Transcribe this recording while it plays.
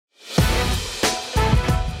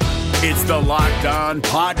It's the Locked On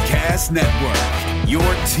Podcast Network, your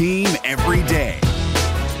team every day.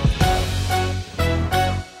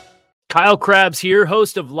 Kyle Krabs here,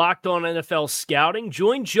 host of Locked On NFL Scouting.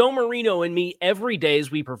 Join Joe Marino and me every day as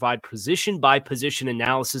we provide position-by-position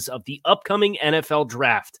analysis of the upcoming NFL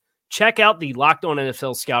Draft. Check out the Locked On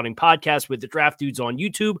NFL Scouting podcast with the Draft Dudes on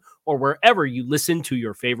YouTube or wherever you listen to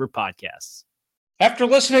your favorite podcasts. After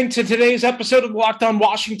listening to today's episode of Locked On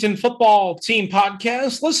Washington Football Team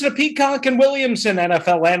podcast, listen to Peacock and Williamson,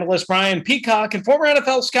 NFL analyst Brian Peacock, and former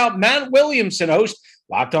NFL scout Matt Williamson host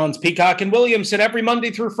Locked On's Peacock and Williamson every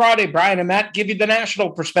Monday through Friday. Brian and Matt give you the national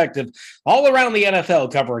perspective all around the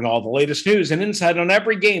NFL, covering all the latest news and insight on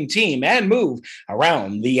every game, team, and move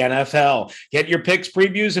around the NFL. Get your picks,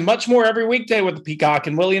 previews, and much more every weekday with the Peacock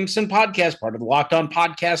and Williamson podcast, part of the Locked On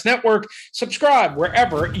Podcast Network. Subscribe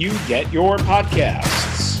wherever you get your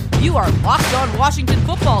podcasts. You are Locked On Washington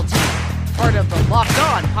Football Team, part of the Locked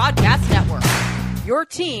On Podcast Network. Your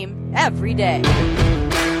team every day.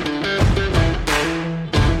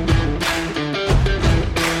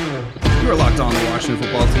 You are Locked On the Washington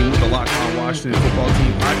Football Team with the Locked On Washington Football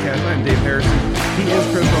Team podcast. I'm Dave Harrison. He is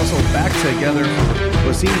Chris Russell, back together for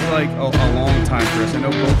what seems like a long time, Chris. I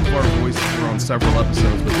know both of our voices were on several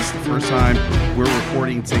episodes, but this is the first time we're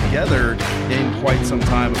recording together in quite some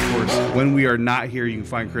time. Of course, when we are not here, you can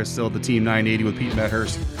find Chris still at the Team 980 with Pete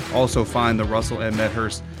Medhurst. Also find the Russell and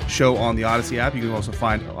Medhurst show on the Odyssey app. You can also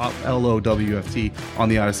find LOWFT on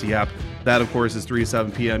the Odyssey app. That, of course, is 3 to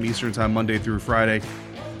 7 p.m. Eastern Time, Monday through Friday.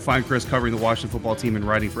 Find Chris covering the Washington Football Team and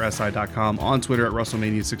writing for SI.com, on Twitter at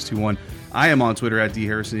WrestleMania621. I am on Twitter at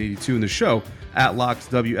DHarrison82 and the show at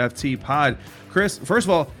LockedWFT Pod. Chris, first of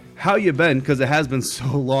all, how you been? Because it has been so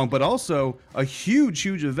long, but also a huge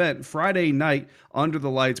event Friday night under the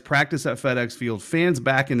lights, practice at FedEx Field, fans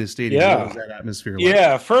back in the stadium. Yeah. What was that atmosphere like?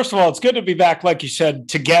 Yeah, first of all, it's good to be back, like you said,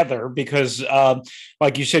 together, because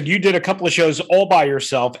like you said, you did a couple of shows all by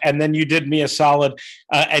yourself, and then you did me a solid,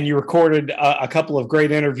 and you recorded a couple of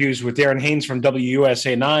great interviews with Darren Haynes from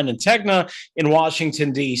WUSA 9 and Tegna in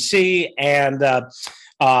Washington, D.C., and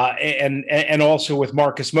also with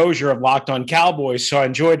Marcus Mosier of Locked On Cowboys. So I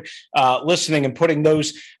enjoyed listening and putting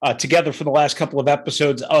those together for the last couple of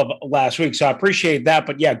episodes of last week. So I appreciate that.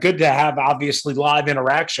 But yeah, good to have obviously live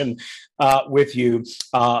interaction with you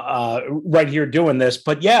right here doing this.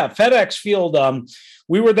 But yeah, FedEx Field,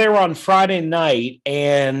 we were there on Friday night,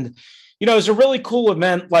 and you know, it was a really cool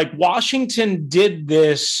event. Like, Washington did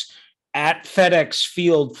this at FedEx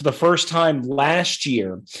Field for the first time last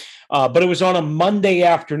year. But it was on a Monday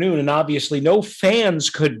afternoon, and obviously no fans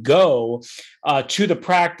could go to the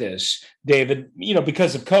practice, David, you know,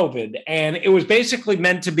 because of COVID. And it was basically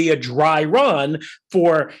meant to be a dry run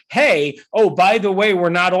for, hey, oh, by the way, we're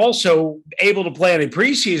not also able to play any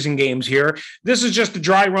preseason games here. This is just a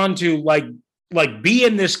dry run to like be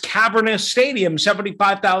in this cavernous stadium,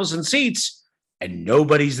 75,000 seats, and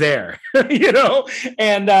nobody's there, you know?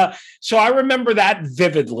 And so I remember that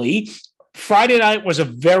vividly. Friday night was a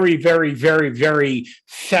very, very, very, very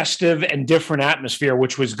festive and different atmosphere,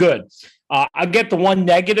 which was good. I'll get the one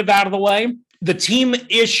negative out of the way. The team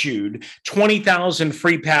issued 20,000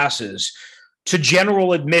 free passes to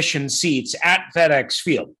general admission seats at FedEx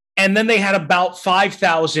Field. And then they had about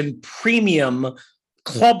 5,000 premium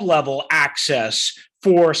club level access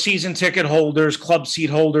for season ticket holders, club seat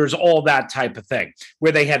holders, all that type of thing,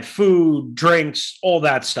 where they had food, drinks, all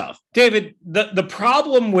that stuff. David, the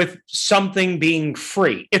problem with something being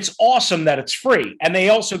free, it's awesome that it's free, and they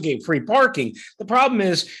also gave free parking. The problem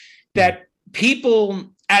is that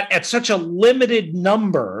people at such a limited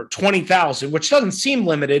number, 20,000, which doesn't seem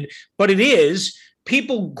limited, but it is,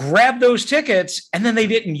 people grabbed those tickets and then they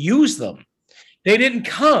didn't use them. They didn't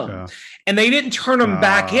come. Yeah. And they didn't turn them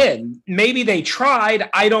back in. Maybe they tried.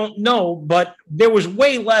 I don't know. But there was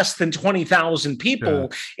way less than 20,000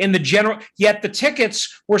 people in the general. Yet the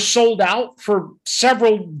tickets were sold out for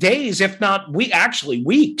several days, if not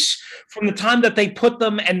weeks, from the time that they put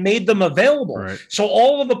them and made them available. Right. So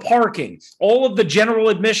all of the parking, all of the general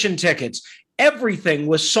admission tickets, everything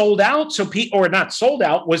was sold out. So or not sold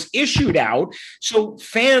out, was issued out. So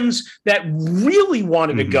fans that really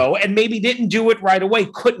wanted to go and maybe didn't do it right away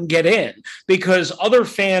couldn't get in because other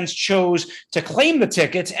fans chose to claim the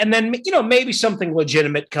tickets. And then, you know, maybe something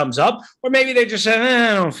legitimate comes up, or maybe they just said,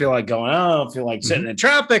 I don't feel like going. I don't feel like sitting in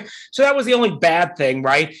traffic. So that was the only bad thing,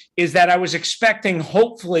 right? Is that I was expecting,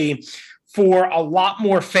 hopefully, for a lot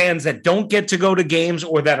more fans that don't get to go to games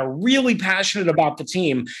or that are really passionate about the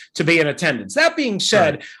team to be in attendance. That being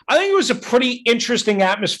said, Right. I think it was a pretty interesting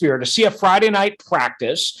atmosphere to see a Friday night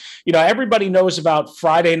practice. Everybody knows about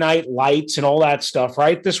Friday night lights and all that stuff,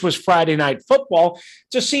 right? This was Friday night football.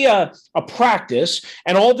 To see a practice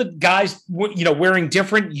and all the guys, wearing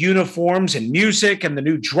different uniforms and music and the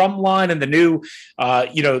new drum line and the new,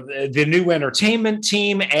 the new entertainment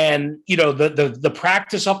team and, the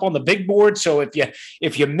practice up on the big board. So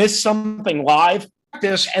if you miss something live,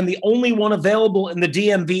 this and the only one available in the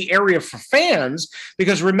DMV area for fans,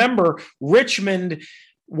 because remember, Richmond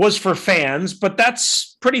was for fans, but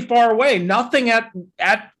that's pretty far away. Nothing at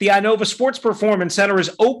the Inova Sports Performance Center is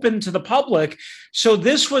open to the public. So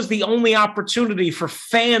this was the only opportunity for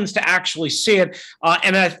fans to actually see it.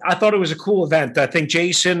 And I thought it was a cool event. I think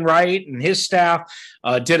Jason Wright and his staff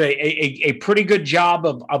did a pretty good job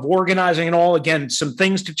of organizing it all. Again, some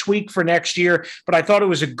things to tweak for next year, but I thought it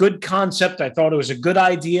was a good concept. I thought it was a good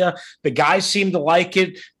idea. The guys seemed to like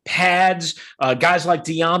it. Pads, guys like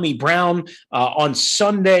De'Ami Brown on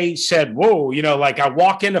Sunday said, whoa, I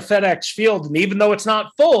walk into FedEx Field, and even though it's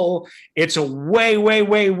not full, it's a way, way,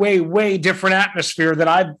 way, way, way different atmosphere that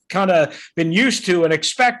I've kind of been used to and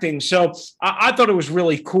expecting. So I thought it was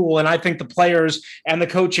really cool, and I think the players and the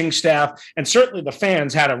coaching staff and certainly the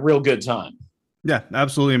fans had a real good time. Yeah,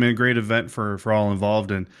 absolutely. I mean, a great event for all involved.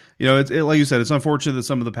 And, it's like you said, it's unfortunate that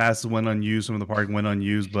some of the passes went unused, some of the parking went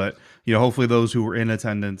unused, but, hopefully those who were in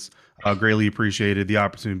attendance greatly appreciated the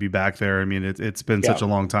opportunity to be back there. I mean, it's been such a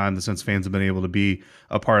long time since fans have been able to be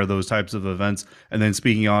a part of those types of events. And then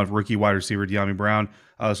speaking of rookie wide receiver De'Ami Brown,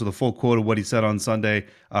 so the full quote of what he said on Sunday,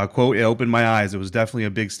 quote, "It opened my eyes. It was definitely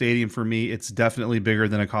a big stadium for me. It's definitely bigger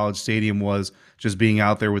than a college stadium was. Just being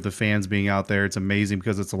out there with the fans being out there. It's amazing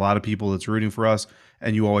because it's a lot of people that's rooting for us,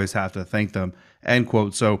 and you always have to thank them," end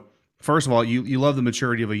quote. So first of all, you love the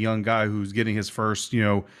maturity of a young guy who's getting his first,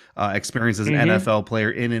 experience as an NFL player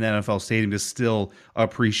in an NFL stadium to still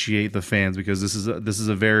appreciate the fans, because this is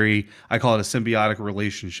a very, I call it a symbiotic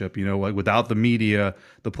relationship. Without the media,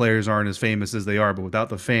 the players aren't as famous as they are, but without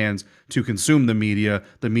the fans to consume the media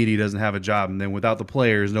doesn't have a job. And then without the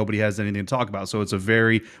players, nobody has anything to talk about. So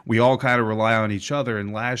we all kind of rely on each other.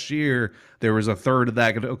 And last year, there was a third of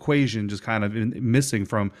that equation just kind of missing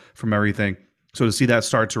from everything. So to see that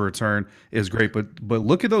start to return is great. But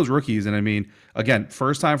look at those rookies. And I mean, again,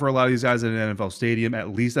 first time for a lot of these guys in an NFL stadium,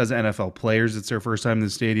 at least as NFL players, it's their first time in the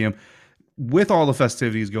stadium. With all the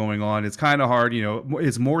festivities going on, it's kind of hard,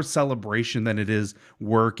 it's more celebration than it is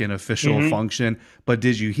work and official function. But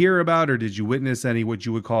did you hear about or did you witness any what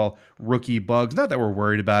you would call rookie bugs? Not that we're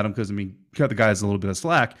worried about them, because, I mean, cut the guys a little bit of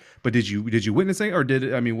slack. But did you witness anything, or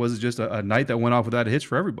was it just a night that went off without a hitch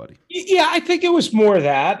for everybody? Yeah, I think it was more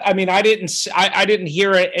that. I mean, I didn't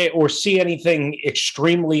hear it or see anything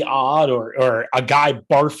extremely odd or a guy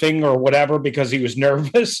barfing or whatever because he was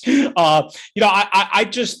nervous.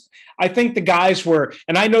 I think the guys were,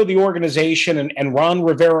 and I know the organization and Ron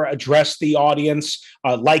Rivera addressed the audience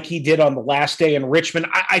like he did on the last day in Richmond.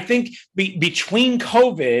 I think between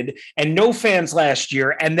COVID and no fans last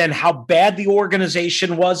year, and then how bad the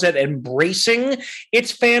organization was at embracing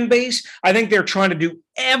its fan base, I think they're trying to do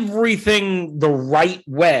everything the right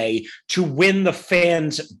way to win the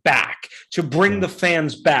fans back, to bring the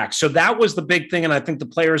fans back. So that was the big thing. And I think the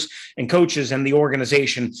players and coaches and the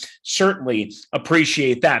organization certainly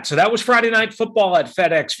appreciate that. So that was Friday Night Football at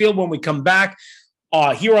FedEx Field. When we come back,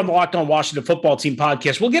 here on the Locked On Washington Football Team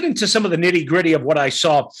podcast, we'll get into some of the nitty gritty of what I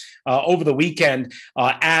saw over the weekend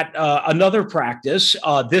at another practice,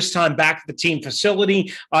 this time back at the team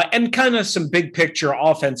facility, and kind of some big picture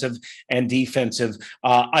offensive and defensive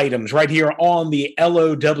items right here on the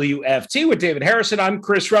LOWFT with David Harrison. I'm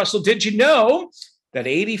Chris Russell. Did you know that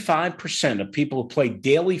 85% of people who play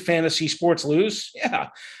daily fantasy sports lose? Yeah.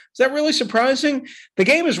 Is that really surprising? The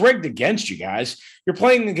game is rigged against you guys. You're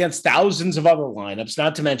playing against thousands of other lineups,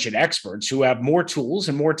 not to mention experts who have more tools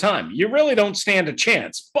and more time. You really don't stand a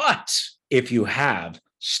chance. But if you have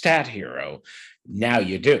Stat Hero, now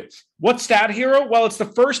you do. What's Stat Hero? Well, it's the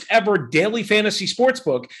first ever daily fantasy sports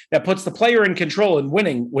book that puts the player in control and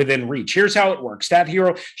winning within reach. Here's how it works. Stat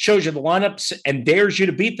Hero shows you the lineups and dares you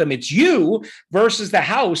to beat them. It's you versus the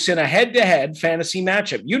house in a head-to-head fantasy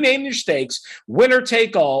matchup. You name your stakes, winner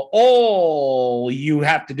take all. All you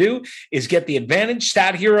have to do is get the advantage.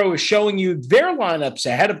 Stat Hero is showing you their lineups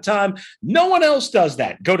ahead of time. No one else does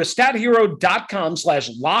that. Go to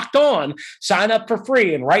stathero.com/locked on, sign up for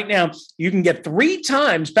free. And right now you can get 3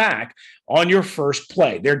 times back on your first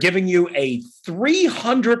play. They're giving you a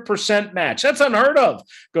 300% match. That's unheard of.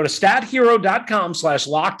 Go to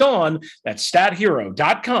stathero.com/locked-on. That's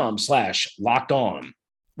stathero.com/locked-on.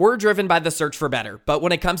 We're driven by the search for better, but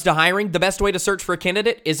when it comes to hiring, the best way to search for a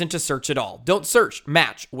candidate isn't to search at all. Don't search,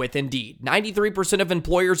 match with Indeed. 93% of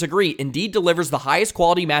employers agree Indeed delivers the highest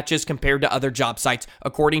quality matches compared to other job sites,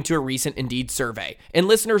 according to a recent Indeed survey. And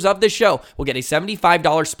listeners of this show will get a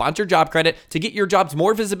 $75 sponsored job credit to get your jobs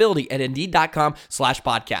more visibility at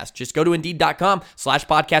Indeed.com/podcast. Just go to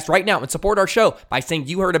Indeed.com/podcast right now and support our show by saying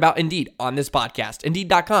you heard about Indeed on this podcast.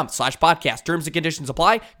 Indeed.com/podcast. Terms and conditions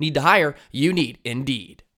apply. Need to hire? You need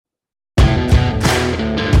Indeed.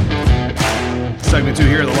 Segment 2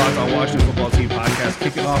 here of the Locked On Washington Football Team podcast,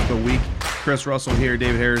 kicking off the week. Chris Russell here,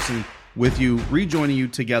 David Harrison with you, rejoining you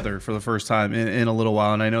together for the first time in a little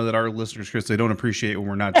while. And I know that our listeners, Chris, they don't appreciate when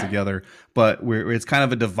we're not together, but it's kind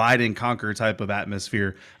of a divide and conquer type of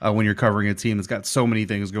atmosphere when you're covering a team that's got so many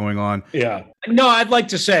things going on. Yeah. No, I'd like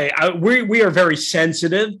to say we are very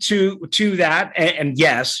sensitive to that. And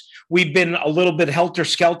yes, we've been a little bit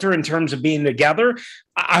helter-skelter in terms of being together.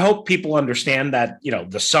 I hope people understand that,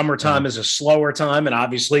 the summertime is a slower time, and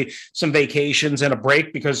obviously some vacations and a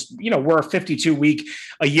break because, we're a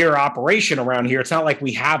 52-week-a-year operation around here. It's not like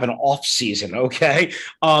we have an off season, okay?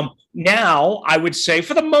 Now, I would say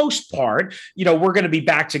for the most part, we're going to be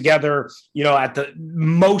back together, at the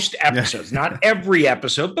most episodes, not every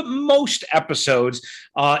episode, but most episodes,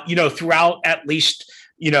 throughout at least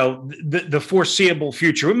the foreseeable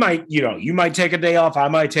future. We might, you might take a day off. I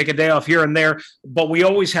might take a day off here and there, but we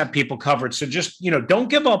always have people covered. So just, don't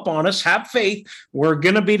give up on us. Have faith. We're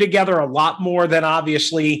going to be together a lot more than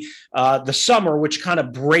obviously the summer, which kind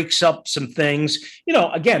of breaks up some things,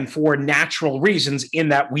 again, for natural reasons in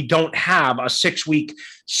that we don't have a 6-week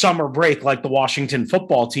summer break like the Washington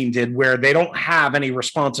football team did, where they don't have any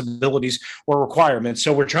responsibilities or requirements.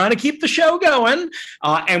 So we're trying to keep the show going,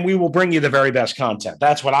 and we will bring you the very best content.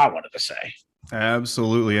 That's what I wanted to say.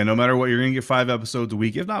 Absolutely. And no matter what, you're going to get 5 episodes a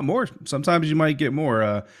week, if not more. Sometimes you might get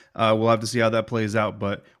more. We'll have to see how that plays out.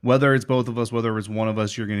 But whether it's both of us, whether it's one of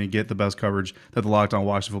us, you're going to get the best coverage that the Locked On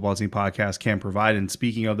Washington Football Team podcast can provide. And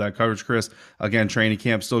speaking of that coverage, Chris, again, training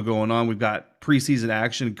camp still going on. We've got preseason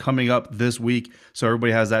action coming up this week, so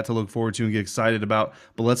everybody has that to look forward to and get excited about.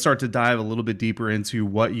 But let's start to dive a little bit deeper into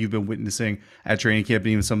what you've been witnessing at training camp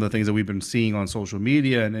and even some of the things that we've been seeing on social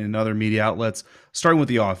media and other media outlets, starting with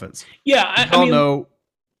the offense. Yeah, I know.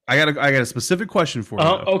 I got a specific question for you.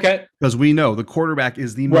 Okay. Because we know the quarterback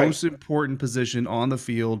is the most important position on the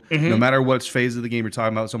field, no matter what phase of the game you're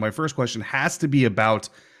talking about. So my first question has to be about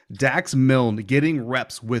Dax Milne getting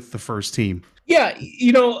reps with the first team. Yeah,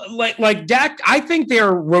 like Dak, I think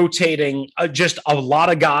they're rotating just a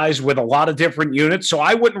lot of guys with a lot of different units. So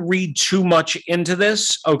I wouldn't read too much into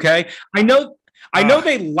this. Okay. I know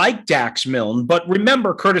they like Dax Milne, but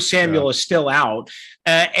remember Curtis Samuel is still out,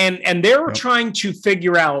 and they're trying to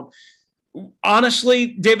figure out. Honestly,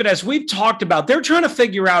 David, as we've talked about, they're trying to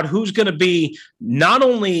figure out who's going to be not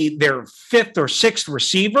only their 5th or 6th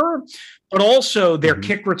receiver, but also their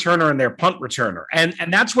kick returner and their punt returner. And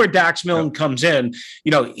that's where Dax Milne comes in.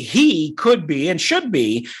 He could be and should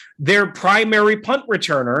be their primary punt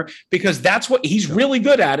returner because that's what he's really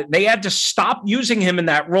good at. They had to stop using him in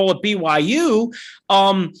that role at BYU,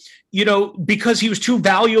 because he was too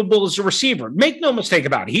valuable as a receiver. Make no mistake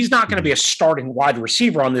about it. He's not going to be a starting wide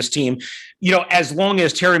receiver on this team, as long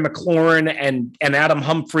as Terry McLaurin and Adam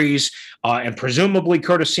Humphries and presumably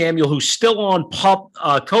Curtis Samuel, who's still on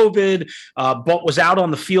COVID, but was out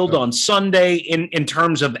on the field on Sunday in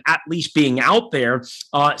terms of at least being out there,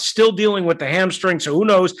 still dealing with the hamstring. So who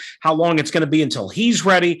knows how long it's going to be until he's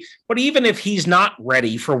ready. But even if he's not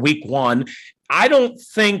ready for week 1, I don't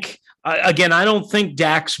think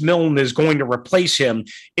Dax Milne is going to replace him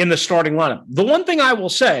in the starting lineup. The one thing I will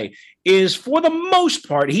say is, for the most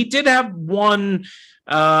part, he did have one.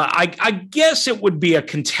 I guess it would be a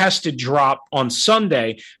contested drop on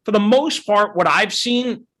Sunday. For the most part, what I've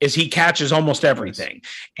seen is he catches almost everything.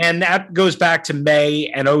 And that goes back to May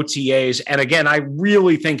and OTAs. And again, I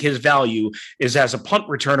really think his value is as a punt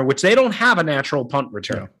returner, which they don't have a natural punt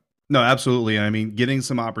returner. No, absolutely. I mean, getting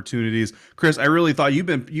some opportunities. Chris, I really thought you've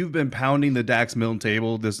been pounding the Dax Milne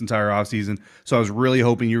table this entire offseason. So I was really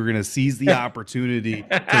hoping you were going to seize the opportunity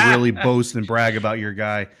to really boast and brag about your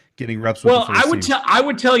guy getting reps with the first team. I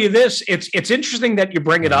would tell you this. It's interesting that you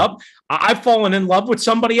bring it up. I've fallen in love with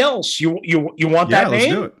somebody else. You want that name? Let's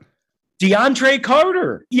do it. DeAndre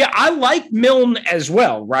Carter. Yeah, I like Milne as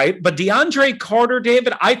well, right? But DeAndre Carter,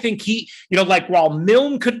 David, I think he, like while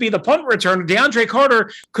Milne could be the punt returner, DeAndre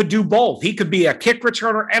Carter could do both. He could be a kick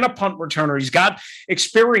returner and a punt returner. He's got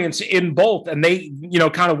experience in both, and they,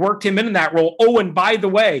 kind of worked him in that role. Oh, and by the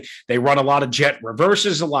way, they run a lot of jet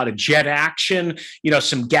reverses, a lot of jet action,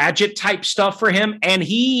 some gadget type stuff for him. And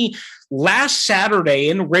he, last Saturday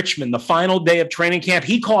in Richmond, the final day of training camp,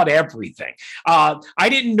 he caught everything. I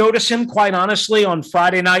didn't notice him, quite honestly, on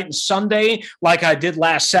Friday night and Sunday like I did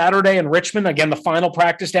last Saturday in Richmond, again, the final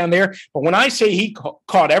practice down there. But when I say he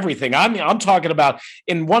caught everything, I'm talking about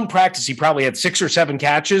in one practice, he probably had 6 or 7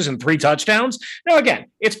 catches and 3 touchdowns. Now, again,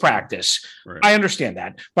 it's practice. Right. I understand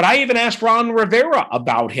that. But I even asked Ron Rivera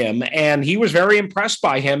about him, and he was very impressed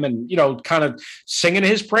by him and, kind of singing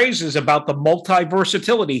his praises about the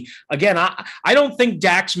multi-versatility. Again, I don't think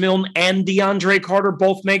Dax Milne and DeAndre Carter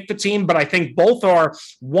both make the team, but I think both are.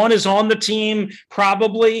 One is on the team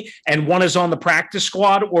probably, and one is on the practice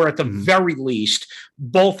squad, or at the very least,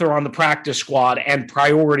 both are on the practice squad and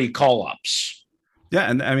priority call-ups. Yeah,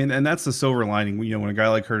 and that's the silver lining. When a guy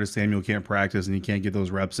like Curtis Samuel can't practice and he can't get those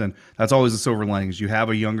reps in, that's always the silver lining. Is you have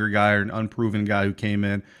a younger guy or an unproven guy who came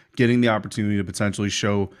in, getting the opportunity to potentially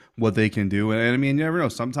show what they can do. And I mean, you never know.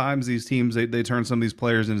 Sometimes these teams, they turn some of these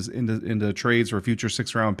players into trades for future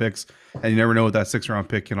 6th-round picks, and you never know what that 6th-round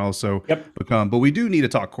pick can also become. But we do need to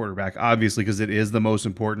talk quarterback, obviously, because it is the most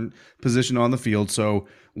important position on the field. So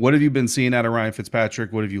what have you been seeing out of Ryan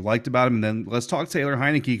Fitzpatrick? What have you liked about him? And then let's talk Taylor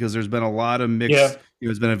Heineke, because there's been a lot of mixed. Yeah.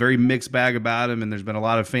 It's been a very mixed bag about him, and there's been a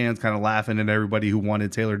lot of fans kind of laughing at everybody who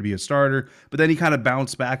wanted Taylor to be a starter. But then he kind of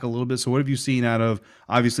bounced back a little bit. So what have you seen out of,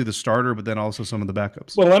 obviously, the starter, but then also some of the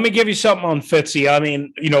backups? Well, let me give you something on Fitzy. I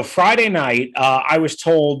mean, Friday night, I was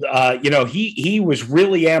told, he was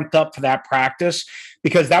really amped up for that practice,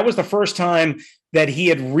 because that was the first time that he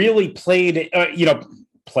had really played,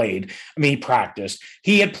 he practiced.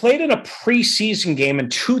 He had played in a preseason game in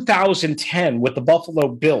 2010 with the Buffalo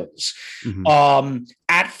Bills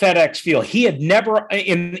at FedEx Field. He had never,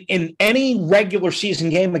 in any regular season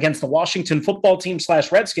game against the Washington football team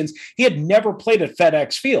 / Redskins, he had never played at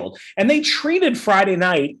FedEx Field. And they treated Friday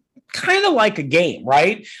night kind of like a game,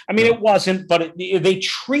 right? I mean, it wasn't, but they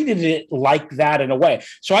treated it like that in a way.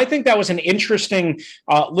 So I think that was an interesting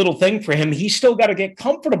little thing for him. He's still got to get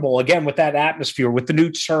comfortable, again, with that atmosphere, with the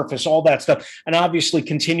new surface, all that stuff, and obviously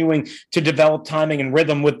continuing to develop timing and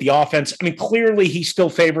rhythm with the offense. I mean, clearly he still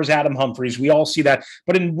favors Adam Humphries. We all see that.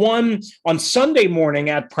 But on Sunday morning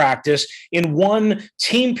at practice, in one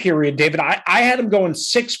team period, David, I had him going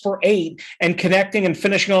 6 for 8 and connecting and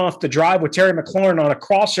finishing off the drive with Terry McLaurin on a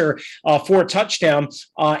crosser for a touchdown.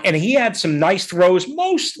 And he had some nice throws,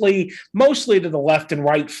 mostly to the left and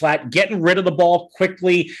right flat, getting rid of the ball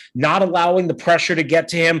quickly, not allowing the pressure to get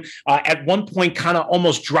to him. At one point, kind of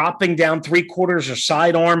almost dropping down 3/4 or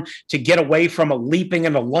sidearm to get away from a leaping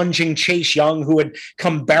and a lunging Chase Young, who had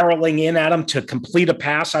come barreling in at him to complete a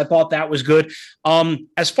pass. I thought that was good.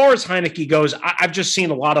 As far as Heineke goes, I've just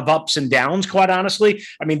seen a lot of ups and downs, quite honestly.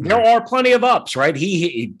 I mean, there are plenty of ups, right?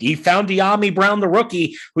 He found De'Ami Brown, the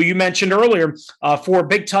rookie, who you mentioned earlier, for a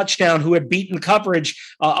big touchdown, who had beaten coverage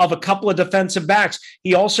of a couple of defensive backs.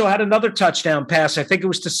 He also had another touchdown pass. I think it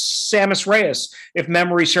was to Sammis Reyes, if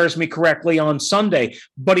memory serves me correctly, on Sunday.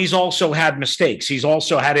 But he's also had mistakes. He's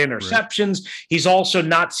also had interceptions. Right. He's also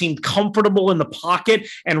not seemed comfortable in the pocket.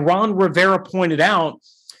 And Ron Rivera pointed out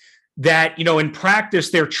that, in practice,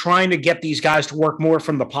 they're trying to get these guys to work more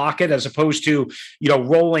from the pocket as opposed to,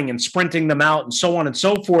 rolling and sprinting them out and so on and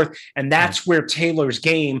so forth. And that's where Taylor's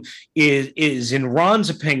game is in Ron's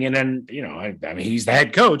opinion. And, I mean, he's the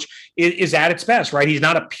head coach, is at its best, right? He's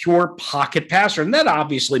not a pure pocket passer. And that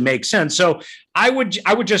obviously makes sense. So I would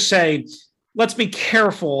just say, let's be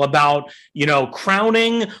careful about,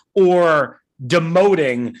 crowning or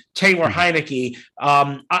demoting Taylor Heineke.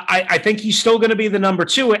 I think he's still going to be the number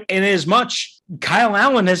 2, in as much Kyle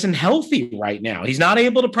Allen isn't healthy right now. He's not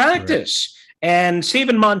able to practice. Right. And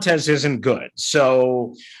Steven Montez isn't good.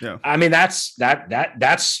 So, I mean, that's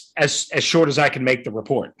as short as I can make the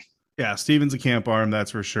report. Yeah, Steven's a camp arm,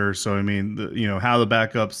 that's for sure. So, I mean, how the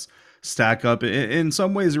backups stack up, in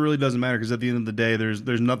some ways it really doesn't matter, because at the end of the day,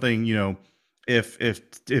 there's nothing, if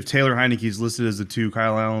Taylor Heineke is listed as a 2,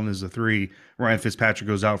 Kyle Allen is a 3, Ryan Fitzpatrick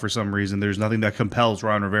goes out for some reason, there's nothing that compels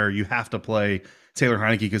Ron Rivera. You have to play Taylor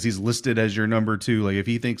Heineke because he's listed as your number 2. Like, if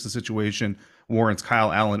he thinks the situation warrants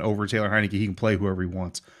Kyle Allen over Taylor Heineke, he can play whoever he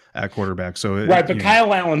wants at quarterback. So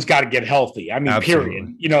Kyle Allen's got to get healthy. I mean,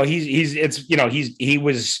 absolutely. Period. He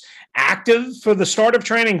was active for the start of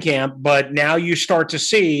training camp, but now you start to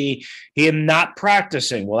see him not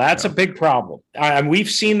practicing. Well, that's a big problem. And we've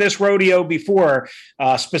seen this rodeo before,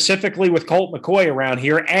 specifically with Colt McCoy around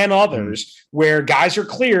here and others, where guys are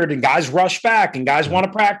cleared and guys rush back and guys want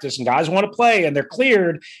to practice and guys want to play and they're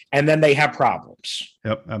cleared and then they have problems.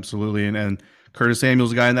 Yep, absolutely. And Curtis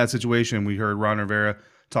Samuel's a guy in that situation. We heard Ron Rivera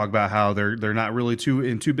talk about how they're not really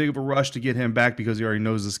too big of a rush to get him back because he already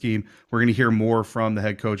knows the scheme. We're going to hear more from the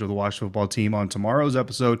head coach of the Washington football team on tomorrow's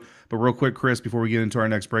episode. But real quick, Chris, before we get into our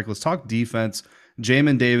next break, let's talk defense.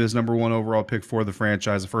 Jamin Davis, number 1 overall pick for the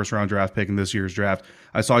franchise, a first-round draft pick in this year's draft.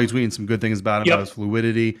 I saw you tweeting some good things about him, about his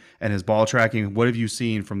fluidity and his ball tracking. What have you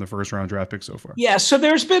seen from the first-round draft pick so far? Yeah, so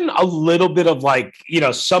there's been a little bit of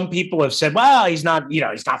some people have said, well, he's not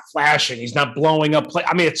flashing, he's not blowing up play.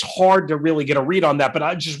 I mean, it's hard to really get a read on that,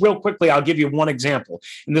 but just real quickly, I'll give you one example.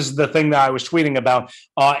 And this is the thing that I was tweeting about,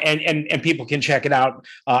 and people can check it out.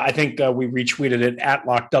 I think we retweeted it at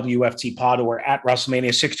LockWFT or at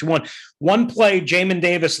WrestleMania61. One play, Jamin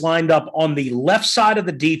Davis lined up on the left side of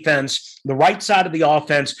the defense, the right side of the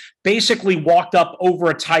offense, basically walked up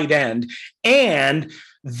over a tight end, and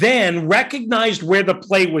then recognized where the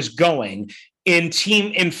play was going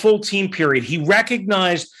in full team period. He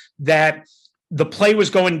recognized that the play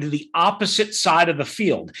was going to the opposite side of the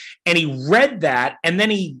field, and he read that, and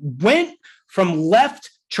then he went from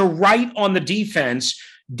left to right on the defense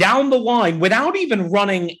down the line without even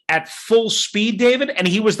running at full speed, David. And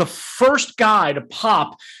he was the first guy to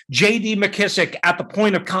pop J.D. McKissick at the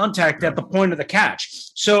point of contact, at the point of the catch.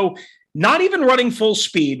 So not even running full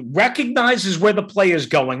speed, recognizes where the play is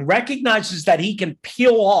going, recognizes that he can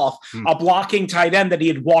peel off a blocking tight end that he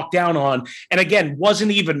had walked down on, and again,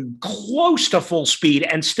 wasn't even close to full speed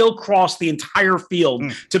and still crossed the entire field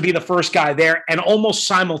to be the first guy there and almost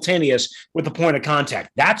simultaneous with the point of contact.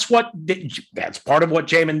 That's part of what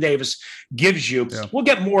Jamin Davis gives you. Yeah. We'll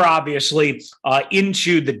get more, obviously,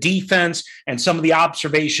 into the defense and some of the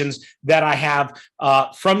observations that I have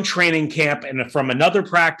from training camp and from another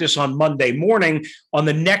practice on Monday morning on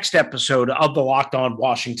the next episode of the Locked On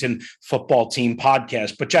Washington Football Team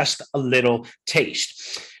podcast, but just a little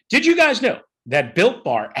taste. Did you guys know that Built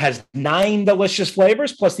Bar has 9 delicious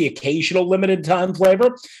flavors plus the occasional limited time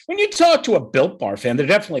flavor? When you talk to a Built Bar fan, they're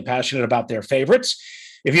definitely passionate about their favorites.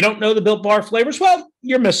 If you don't know the Built Bar flavors, well,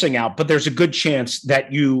 you're missing out, but there's a good chance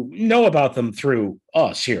that you know about them through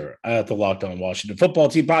us here at the Locked On Washington Football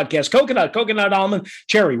Team podcast. Coconut almond,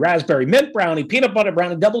 cherry, raspberry, mint brownie, peanut butter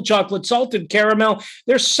brownie, double chocolate, salted caramel.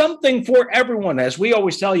 There's something for everyone. As we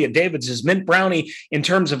always tell you, David's is mint brownie in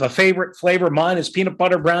terms of a favorite flavor. Mine is peanut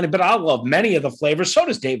butter brownie, but I love many of the flavors. So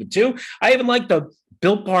does David, too. I even like the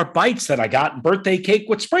Built Bar Bites that I got in birthday cake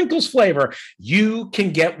with sprinkles flavor. You can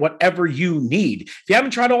get whatever you need. If you haven't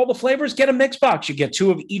tried all the flavors, get a mix box. You get 2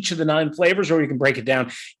 of each of the 9 flavors, or you can break it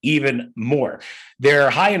down even more. They're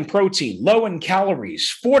high in protein, low in calories,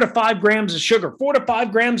 4 to 5 grams of sugar, 4 to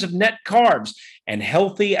 5 grams of net carbs, and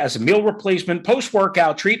healthy as a meal replacement,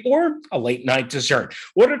 post-workout treat, or a late-night dessert.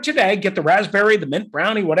 Order today. Get the raspberry, the mint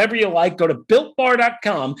brownie, whatever you like. Go to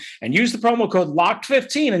BuiltBar.com and use the promo code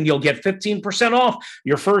LOCKED15, and you'll get 15% off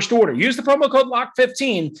your first order. Use the promo code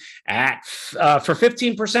LOCKED15 for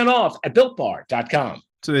 15% off at BuiltBar.com.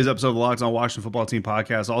 Today's episode of the Locked On Washington Football Team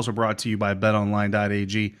podcast also brought to you by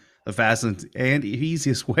BetOnline.ag, the fastest and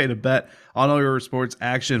easiest way to bet on all your sports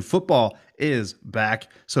action. Football is back,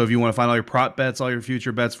 so if you want to find all your prop bets, all your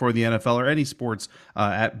future bets for the NFL or any sports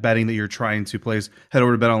at betting that you're trying to place, head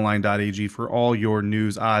over to BetOnline.ag for all your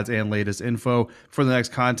news, odds, and latest info. For the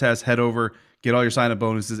next contest, head over, get all your sign-up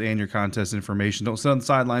bonuses and your contest information. Don't sit on the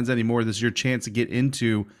sidelines anymore. This is your chance to get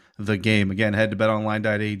into the game. Again, head to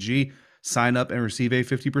BetOnline.ag. Sign up and receive a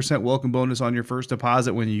 50% welcome bonus on your first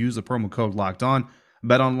deposit when you use the promo code Locked On.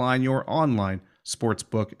 BetOnline, your online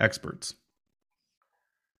sportsbook experts.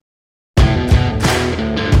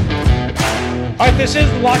 All right, this is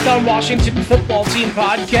the Locked On Washington Football Team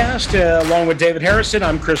podcast. Along with David Harrison,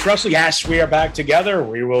 I'm Chris Russell. Yes, we are back together.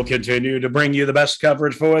 We will continue to bring you the best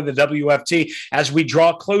coverage for the WFT as we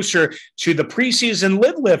draw closer to the preseason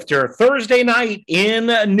lid lifter Thursday night in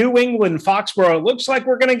New England, Foxborough. It looks like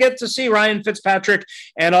we're going to get to see Ryan Fitzpatrick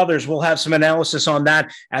and others. We'll have some analysis on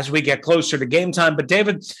that as we get closer to game time. But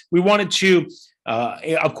David, we wanted to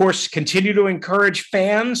of course, continue to encourage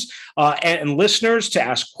fans and listeners to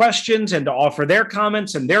ask questions and to offer their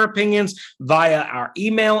comments and their opinions via our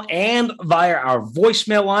email and via our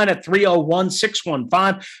voicemail line at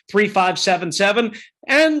 301-615-3577.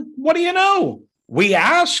 And what do you know? We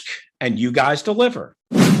ask and you guys deliver.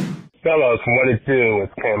 Fellas, what it do?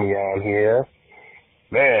 It's Camion here.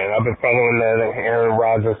 Man, I've been following that Aaron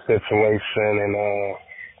Rodgers situation, and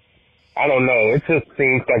I don't know. It just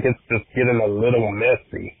seems like it's just getting a little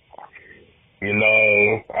messy. You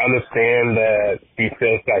know, I understand that he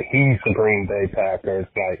feels like he's the Green Bay Packers.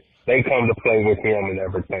 Like, they come to play with him and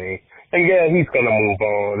everything. And, yeah, he's going to move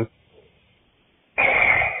on.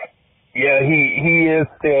 Yeah, he is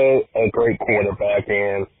still a great quarterback,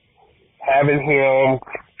 and having him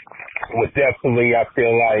would definitely, I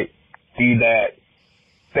feel like, be that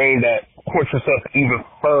thing that pushes us even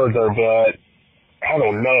further, but I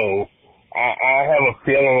don't know. I have a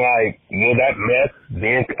feeling like, will that mess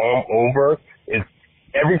then come over? Is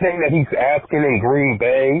everything that he's asking in Green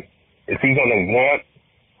Bay, is he going to want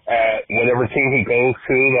at whatever team he goes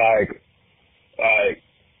to, like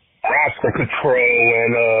roster control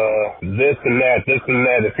and this and that?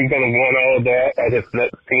 Is he going to want all of that at his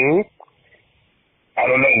next team? I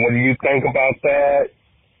don't know. What do you think about that?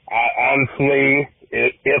 Honestly,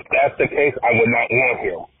 if that's the case, I would not want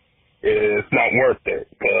him. It's not worth it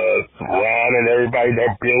because Ron and everybody,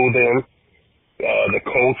 they're building the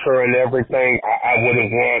culture and everything. I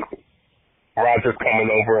wouldn't want Rodgers coming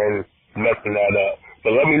over and messing that up.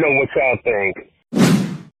 But let me know what y'all think.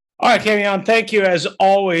 All right, Camion, thank you as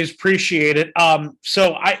always. Appreciate it.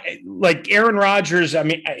 So I like Aaron Rodgers. I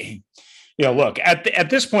mean, look, at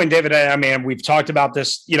this point, David, I mean, we've talked about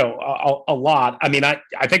this, a lot. I mean, I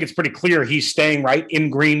think it's pretty clear he's staying right in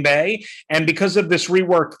Green Bay. And because of this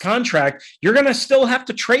reworked contract, you're going to still have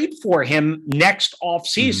to trade for him next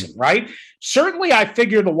offseason, right? Certainly, I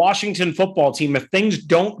figure the Washington football team, if things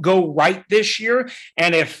don't go right this year,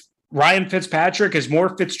 and if Ryan Fitzpatrick is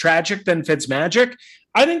more Fitztragic than Fitzmagic,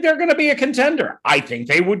 I think they're going to be a contender. I think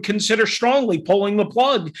they would consider strongly pulling the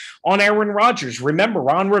plug on Aaron Rodgers. Remember,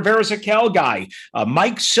 Ron Rivera's a Cal guy.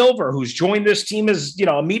 Mike Silver, who's joined this team as,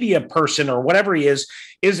 a media person or whatever he is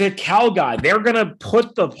a Cal guy. They're going to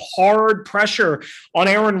put the hard pressure on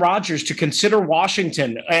Aaron Rodgers to consider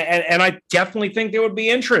Washington. And I definitely think there would be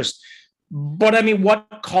interest. But, I mean, what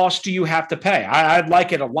cost do you have to pay? I'd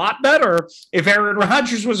like it a lot better if Aaron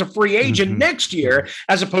Rodgers was a free agent next year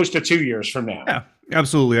as opposed to 2 years from now. Yeah,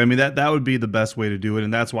 absolutely. I mean, that would be the best way to do it.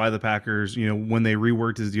 And that's why the Packers, when they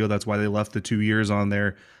reworked his deal, that's why they left the 2 years on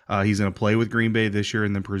there. He's going to play with Green Bay this year,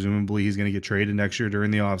 and then presumably he's going to get traded next year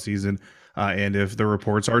during the offseason. And if the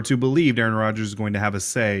reports are to believe, Aaron Rodgers is going to have a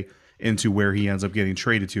say into where he ends up getting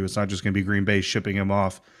traded to. It's not just going to be Green Bay shipping him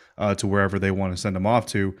off to wherever they want to send him off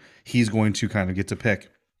to. He's going to kind of get to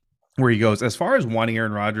pick where he goes. As far as wanting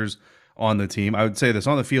Aaron Rodgers on the team, I would say this: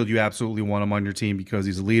 on the field, you absolutely want him on your team because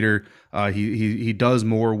he's a leader. He does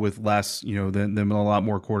more with less, than a lot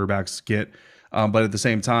more quarterbacks get. But at the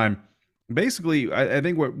same time, basically, I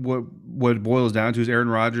think what boils down to is Aaron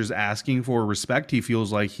Rodgers asking for respect he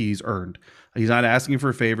feels like he's earned. He's not asking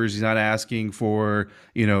for favors. He's not asking for,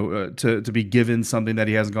 to be given something that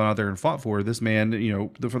he hasn't gone out there and fought for. This man,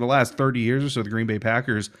 for the last 30 years or so, the Green Bay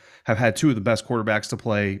Packers have had two of the best quarterbacks to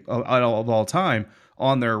play of all time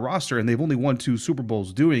on their roster, and they've only won 2 Super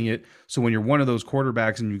Bowls doing it. So when you're one of those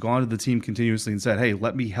quarterbacks and you've gone to the team continuously and said, hey,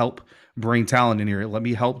 let me help bring talent in here. Let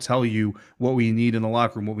me help tell you what we need in the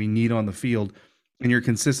locker room, what we need on the field. And you're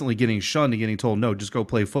consistently getting shunned and getting told, no, just go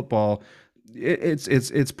play football. It's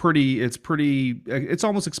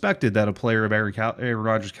almost expected that a player of Aaron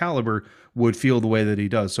Rodgers' caliber would feel the way that he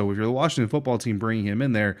does. So if you're the Washington football team bringing him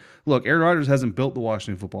in there, look, Aaron Rodgers hasn't built the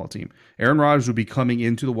Washington football team. Aaron Rodgers would be coming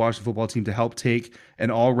into the Washington football team to help take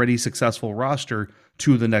an already successful roster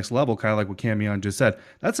to the next level, kind of like what Camion just said.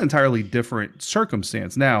 That's an entirely different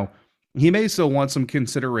circumstance. Now, he may still want some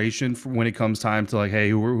consideration for when it comes time to like, hey,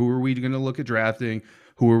 who are we going to look at drafting?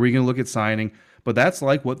 Who are we going to look at signing? But that's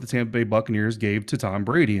like what the Tampa Bay Buccaneers gave to Tom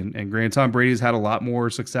Brady. And granted, Tom Brady's had a lot more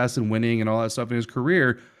success in winning and all that stuff in his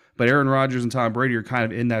career, but Aaron Rodgers and Tom Brady are kind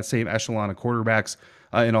of in that same echelon of quarterbacks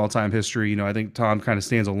in all-time history. I think Tom kind of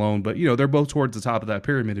stands alone, but, they're both towards the top of that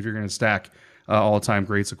pyramid if you're going to stack all-time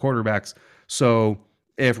greats of quarterbacks. So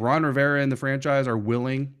if Ron Rivera and the franchise are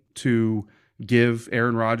willing to give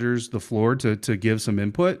Aaron Rodgers the floor to give some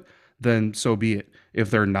input, then so be it. If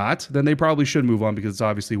they're not, then they probably should move on because it's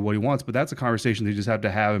obviously what he wants. But that's a conversation they just have to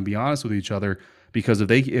have and be honest with each other. Because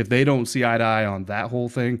if they don't see eye to eye on that whole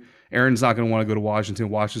thing, Aaron's not going to want to go to Washington.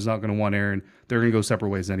 Washington's not going to want Aaron. They're going to go separate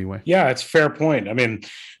ways anyway. Yeah, it's a fair point. I mean,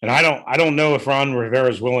 and I don't know if Ron Rivera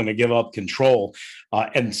is willing to give up control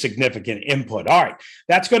and significant input. All right,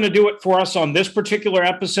 that's going to do it for us on this particular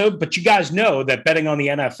episode. But you guys know that betting on the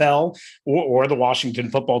NFL or the Washington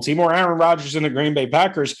football team or Aaron Rodgers and the Green Bay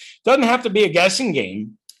Packers doesn't have to be a guessing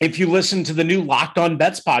game. if you listen to the new Locked On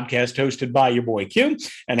Bets podcast hosted by your boy Q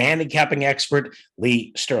and handicapping expert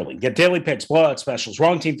Lee Sterling. Get daily picks, blowout specials,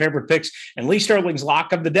 wrong team favorite picks, and Lee Sterling's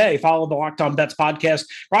lock of the day. Follow the Locked On Bets podcast,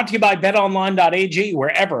 brought to you by betonline.ag,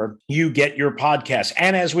 wherever you get your podcasts.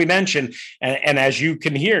 And as we mentioned, and as you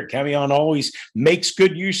can hear, Kevion always makes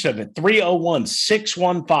good use of it.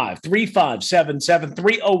 301-615-3577,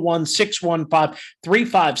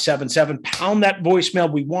 301-615-3577. Pound that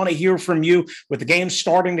voicemail. We want to hear from you with the game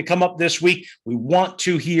starting to come up this week. We want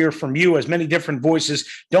to hear from you, as many different voices.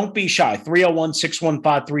 Don't be shy.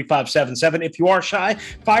 301-615-3577. If you are shy,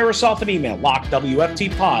 fire us off an email,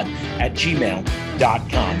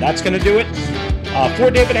 lockwftpod@gmail.com. That's going to do it. For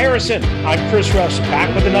David Harrison, I'm Chris Russell,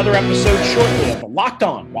 back with another episode shortly of the Locked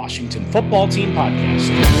On Washington Football Team podcast.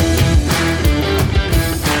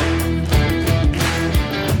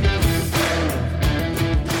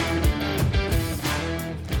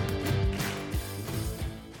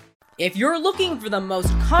 If you're looking for the most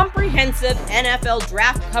comprehensive NFL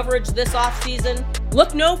draft coverage this offseason,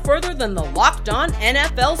 look no further than the Locked On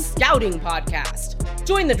NFL Scouting Podcast.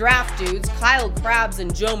 Join the draft dudes, Kyle Krabs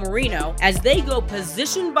and Joe Marino, as they go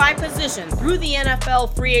position by position through the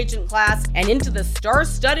NFL free agent class and into the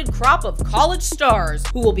star-studded crop of college stars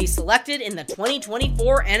who will be selected in the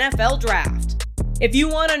 2024 NFL Draft. If you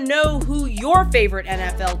want to know who your favorite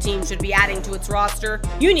NFL team should be adding to its roster,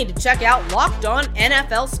 you need to check out Locked On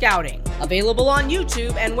NFL Scouting, available on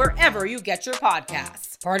YouTube and wherever you get your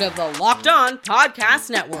podcasts. Part of the Locked On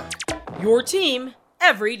Podcast Network, your team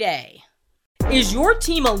every day. Is your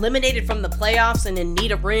team eliminated from the playoffs and in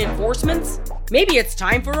need of reinforcements? Maybe it's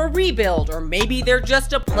time for a rebuild, or maybe they're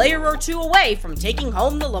just a player or two away from taking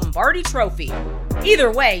home the Lombardi Trophy.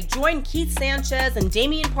 Either way, join Keith Sanchez and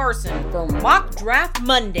Damian Parson for Mock Draft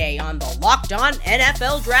Monday on the Locked On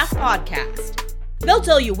NFL Draft Podcast. They'll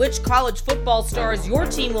tell you which college football stars your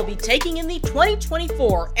team will be taking in the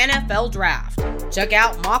 2024 NFL Draft. Check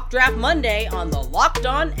out Mock Draft Monday on the Locked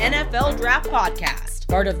On NFL Draft Podcast,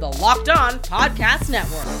 part of the Locked On Podcast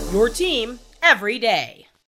Network, your team every day.